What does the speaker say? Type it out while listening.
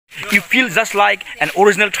You feel just like an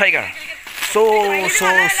original tiger. So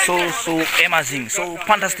amazing, so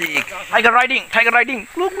fantastic. Tiger riding.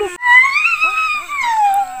 Look.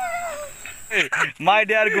 My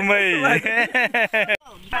dear Gumai.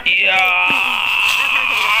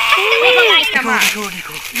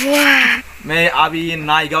 मैं अभी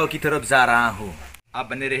नायगांव की तरफ जा रहा हूँ. आप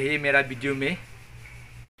बने रहिए मेरा वीडियो में.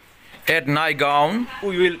 At Nayekgaon,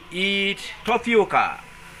 we will eat topioca,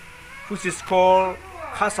 which is called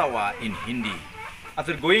cassava in Hindi.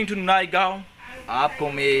 After going to Nayekgaon,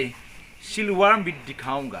 आपको मैं silkworm भी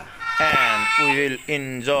दिखाऊंगा. And we will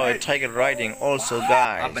enjoy tiger riding also,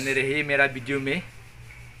 guys. आप बने रहिए मेरा वीडियो में.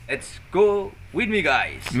 Let's go with me,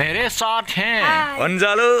 guys. मेरे साथ हैं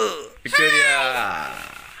Anjalo, Victoria.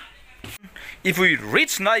 If we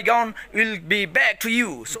reach Nayekgaon, we'll be back to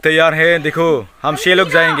you. तैयार हैं, देखो हम 6 लोग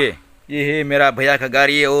जाएंगे. ये है मेरा भैया का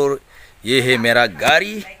गाड़ी और ये है मेरा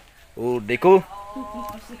गाड़ी. और देखो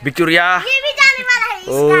विक्टोरिया. ये भी जाने वाला है.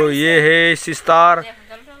 और ये है सिस्टर.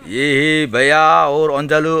 ये है भैया और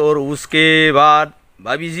अंजलू और उसके बाद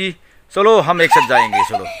भाभी जी. चलो हम एक साथ जाएंगे.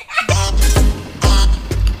 चलो.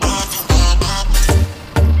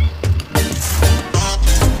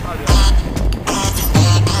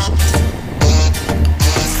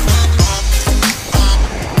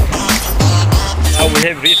 Now we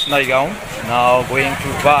have reached Nayekgaon. Now going to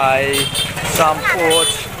buy some food,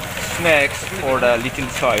 snacks for the little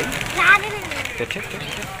child.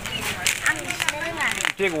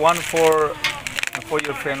 Take one for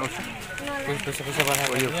your friend also.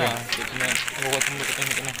 For your friend.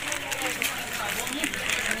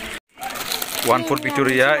 One for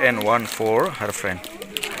Victoria and one for her friend.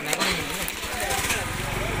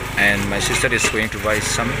 And my sister is going to buy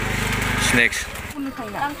some snacks.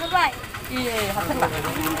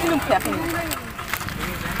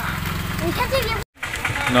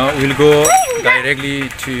 Now we'll go directly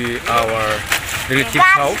to our relative's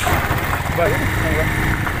house.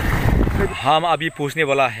 हम अभी पहुंचने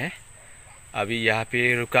वाला है. अभी यहाँ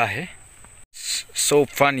पे रुका है. So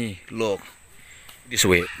funny, look. This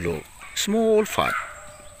way, look. Small path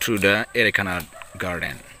through the Nayekgaon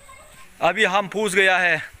garden. अभी हम पहुंच गया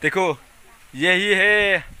है. देखो यही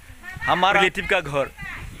है हमारा रिलेटिव का घर.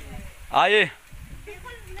 आइए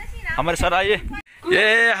हमारे साथ आइए.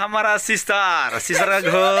 ये हमारा सिस्टर का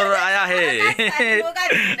घर आया है.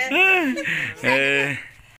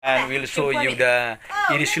 And we'll show you the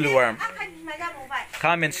silkworm.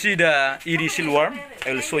 Come and see the silkworm.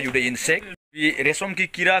 I will show you the insect. रेशम की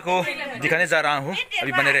कीड़ा को दिखाने जा रहा हूँ.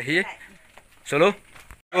 अभी बने रहिए. चलो.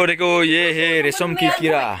 और देखो ये है रेशम की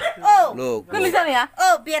कीड़ा. लोग देखिए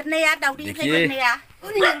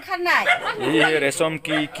ये है रेशम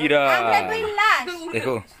की कीड़ा.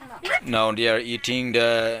 देखो. Now they are eating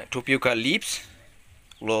the topioca leaves.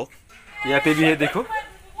 लोग यहाँ पे भी है. देखो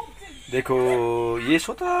देखो ये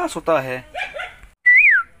सोता है.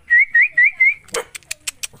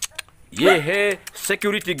 ये है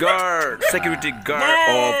security guard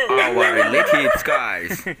of our relatives,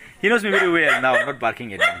 guys. He knows me very well now. Not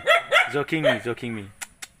barking at me. Joking me.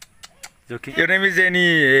 Your name is Jenny.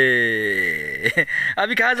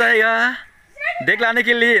 अभी कहाँ जाएगा? देख लाने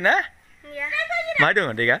के लिए ना? मार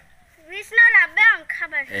दूँगा देखा?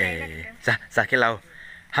 जाके लाओ.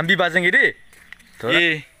 हम भी बाजेंगे दे.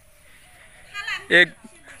 ये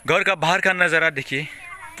घर का बाहर का नज़ारा देखिए.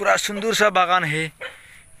 पूरा सुंदर सा बागान है.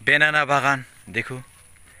 बनाना बागान देखो.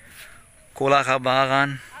 कोला का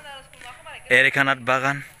बागान, एरेकानट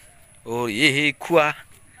बागान. और ये है कुआ.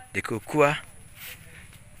 देखो कुआ.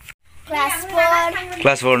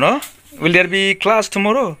 Class 4, no? Will there be class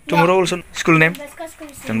tomorrow? Tomorrow also. School name?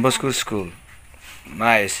 Don Bosco School.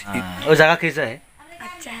 Nice. वो जगह कैसा है?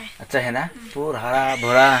 अच्छा है ना? पूरा हरा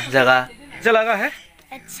भरा जगह. अच्छा लगा है?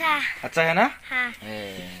 अच्छा है ना? हाँ.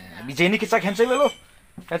 अभी जेनी के साथ हैंडशेक ले लो.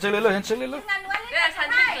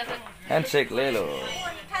 Handshake ले लो.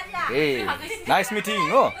 Hey, nice meeting,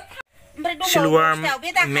 no? Silkworm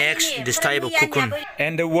makes this type of cocoon,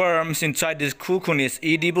 and the worms inside this cocoon is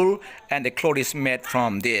edible, and the cloth is made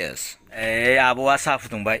from this. आबौआ साहा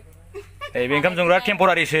फुदुंबाय. बे ओंखाम संग्रा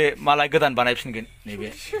टेम्परारि सो मालाय गोदान बानायफिनगोन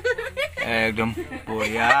नैबे. एकदम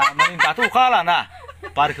बरिया. माने दाथ' अखा हालाना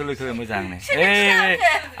बार खोलो मोजांनो.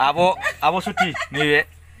 आब' सुथि नैबे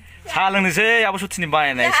साहा लोंनोसै आब' सुथिनि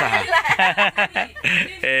बानायनाय साहा.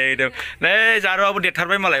 एकदम नै जारुआबो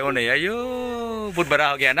देरथारबाय मालाय. हनै आयौ बुधबारा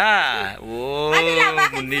हो गया ना.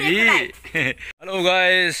 Hello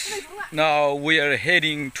guys, now we are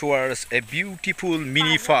heading towards a beautiful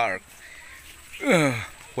mini park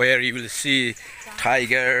where you will see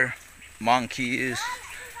tiger, monkeys,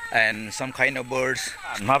 and some kind of birds.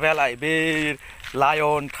 Mabalai be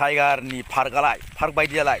lion, tiger ni park alai, park by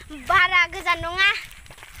the alai. Bara gojan nङा.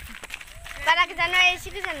 Bara gojan nङा एसे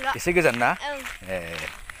गोजान ल'. एसे गोजान ना?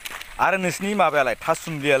 आरो नोंसिनि माबायालाय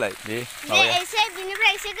थासुमलियालाय बे माबाया? एसे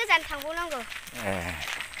बिनिफ्राय एसे गोजान थांबावनांगौ.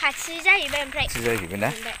 खाथि जाहैबाय ओमफ्राय. खाथि जाहैबाय ना?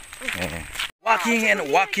 Walking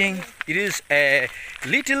and walking, it is a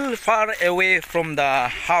little far away from the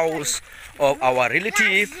house of our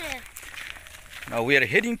relative. Now we are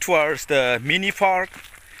heading towards the mini tiger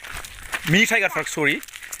park, sorry,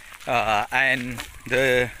 and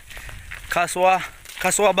the Kaswa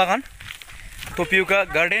Bagan, topioca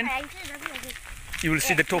garden. You will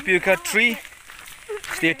see the topioca tree.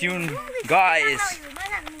 Stay tuned, guys.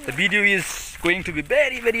 The video is going to be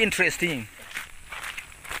very, very interesting.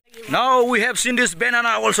 Now we have seen this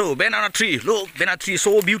banana also, banana tree. Look, banana tree,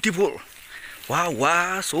 so beautiful. Wow,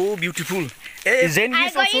 wow, so beautiful. Hey, Zenny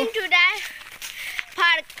is also going to the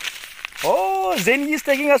park. Oh, Zenny is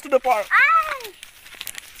taking us to the park.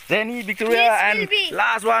 Zenny, Victoria, and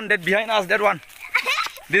last one, that behind us, that one.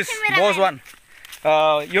 This boss one.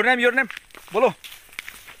 Your name? Bolo.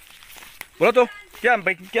 Bolo to. Kya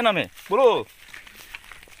naam hai? Bolo.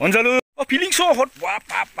 Anjalu. Oh, feeling so hot. Wow,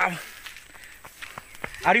 wow.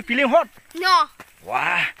 Are you feeling hot? No.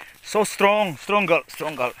 Wow, so strong girl.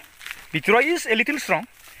 Victoria is a little strong,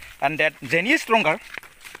 and that Jenny is stronger.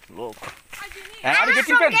 Look. And are you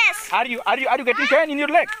getting pain? Are you getting pain in your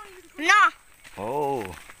leg? No.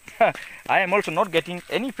 Oh, I am also not getting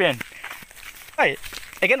any pain. Hi.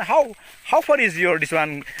 Again, how far is your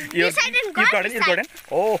garden?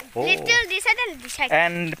 Oh. Little this side.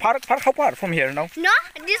 And park how far from here now? No,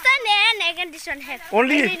 this one and again this one have.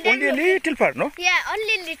 Only a little part, no? Yeah,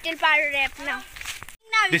 only little part left now.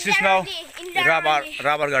 This is now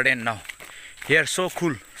rubber garden now. Here so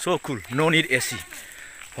cool. No need AC.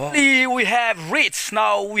 Oh. We have reached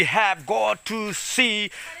now. We have got to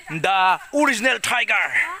see the original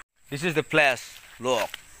tiger. This is the place. Look.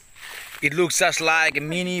 It looks just like a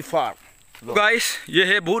mini farm. Guys, ये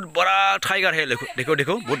है बहुत बड़ा tiger है. देखो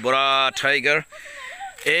बहुत बड़ा tiger.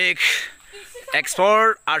 एक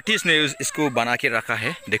expert artist ने इसको बना के रखा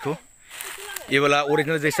है. देखो ये वाला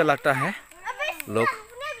ओरिजिनल जैसा लगता है. लोग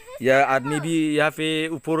यह आदमी भी यहाँ पे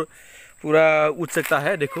ऊपर पूरा उठ सकता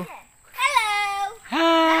है. देखो.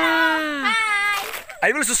 Hi.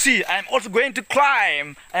 I will also see. I am also going to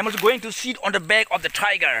climb. I am also going to sit on the back of the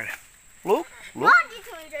tiger. Look.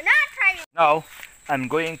 Now I'm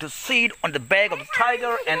going to sit on the back of the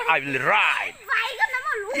tiger and I will ride.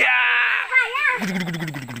 Yeah.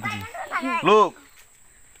 Look.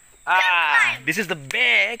 This is the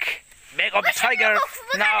back of the tiger.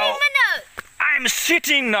 Now I'm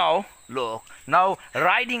sitting now. Look. Now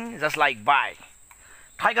riding just like bike.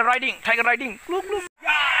 Tiger riding. Look.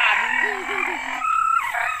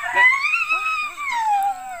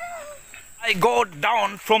 I got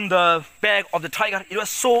down from the back of the tiger. It was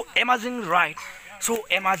so amazing ride. So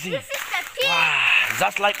amazing. Wow,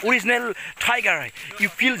 just like original tiger. You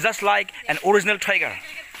feel just like an original tiger.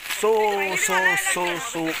 So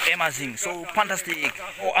amazing. So fantastic.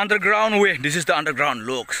 Oh, underground way. This is the underground.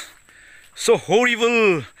 Look. So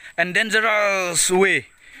horrible and dangerous way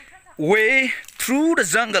through the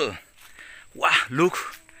jungle. Wow,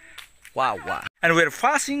 look. Wow. And we're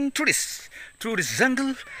passing through this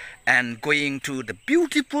jungle and going to the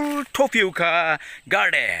beautiful topioca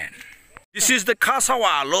garden. This is the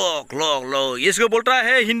kasawa. Look. इसको बोलता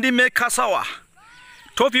है हिंदी में kasawa.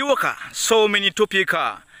 Topioca. So many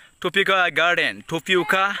topioca garden.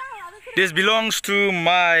 Topioca. This belongs to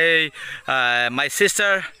my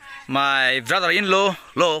sister, my brother-in-law.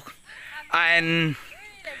 Look. And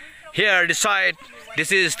here the side.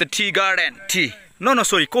 This is the tea garden.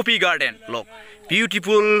 Coffee garden. Look.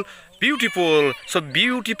 Beautiful. So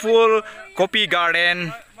beautiful coffee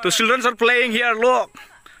garden. The children are playing here. Look.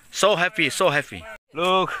 So happy.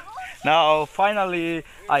 Look. Now finally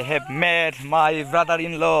I have met my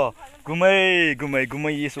brother-in-law.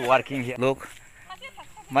 Gumei is working here. Look.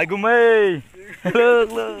 My Gumei. Look.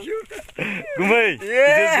 Gumei. Yeah.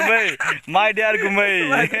 This is Gumei. My dear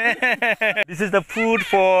Gumei. This is the food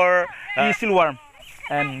for silkworm.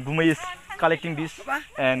 And Gumei is collecting this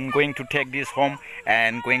and going to take this home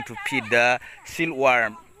and going to feed the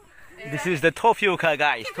silkworm. This is the topioca,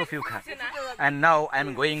 guys. And now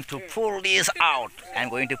I'm going to pull this out.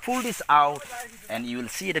 And you will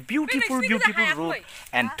see the beautiful root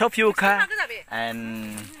and topioca,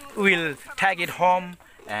 and we will take it home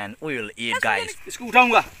and we will eat, guys.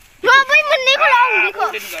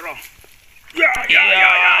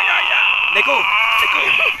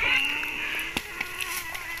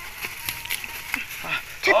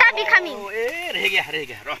 Chuta becoming. रह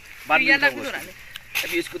गया रो बाद में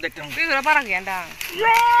अभी इसको देखता हूँ Pidura para gaya ndang.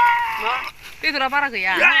 Pidura para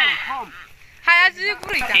gaya. Haya ji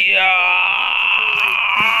kuri ta.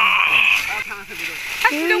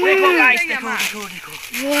 देखो guys देखो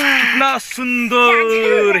कितना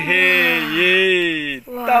सुंदर है ये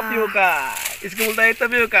टपियोका इसको बोलता है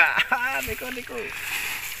टपियोका देखो इसको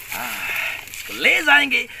ले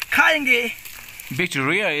जाएंगे खाएंगे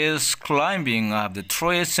Victoria is climbing up the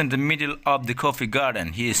trees in the middle of the coffee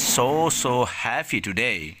garden. He is so happy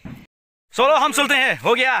today. चलो हम चलते हैं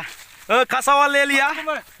हो गया कासावा ले लिया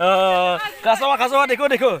कासावा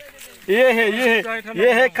देखो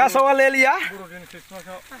ये है कासावा ले लिया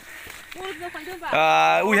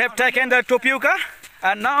we have taken the topioca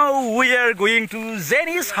and now we are going to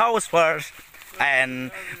Jenny's house first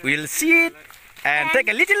and we'll sit and take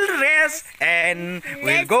a little rest and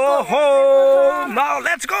we'll go home. Now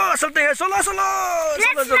let's go. Solo.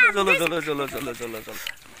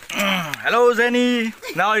 Hello Jenny.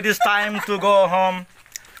 Now it is time to go home.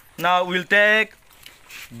 Now we'll take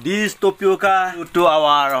this topioca to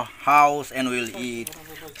our house and we'll eat.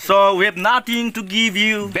 So we have nothing to give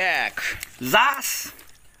you back. Just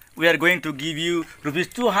we are going to give you rupees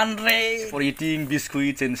 200 for eating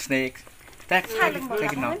biscuits and snacks. Take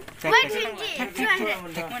it now.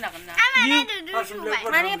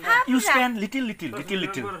 You spend little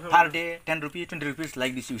per day, 10 rupees, 20 rupees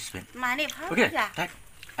like this you spend. Okay, take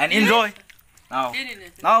and enjoy.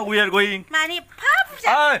 Now we are going.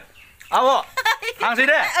 Hey, avo, angsi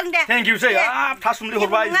de. Thank you say. Ah, tasumli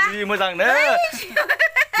horbai ji mojang ne.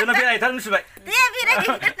 Jono birai tan sibai.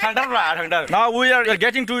 Now we are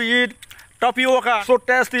getting to eat tapioca. So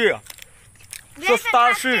tasty, so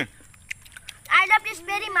starchy. I love this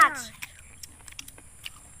very much.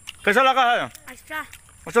 कैसा लगा है?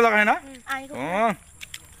 अच्छा लगा है ना?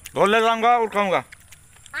 और ले जाऊंगा और खाऊंगा.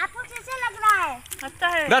 आपको कैसे लग रहा है? अच्छा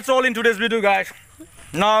है. That's all in today's video, guys.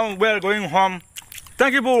 Now we are going home.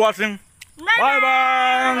 Thank you for watching. Bye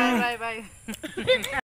bye. Bye bye.